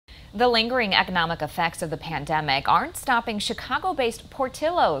The lingering economic effects of the pandemic aren't stopping Chicago-based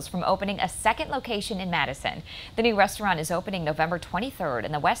Portillo's from opening a second location in Madison. The new restaurant is opening November 23rd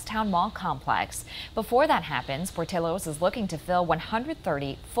in the Westtown Mall complex. Before that happens, Portillo's is looking to fill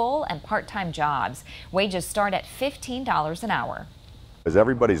 130 full and part-time jobs. Wages start at $15 an hour. As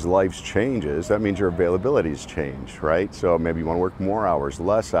everybody's lives changes, that means your availabilities change, right? So maybe you want to work more hours,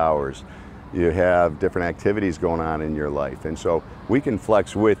 less hours. You have different activities going on in your life. And so we can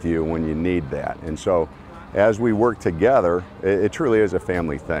flex with you when you need that. And so as we work together, it truly is a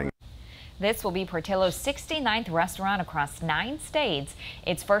family thing. This will be Portillo's 69th restaurant across 9 states.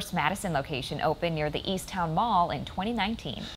 Its first Madison location opened near the Easttown Mall in 2019.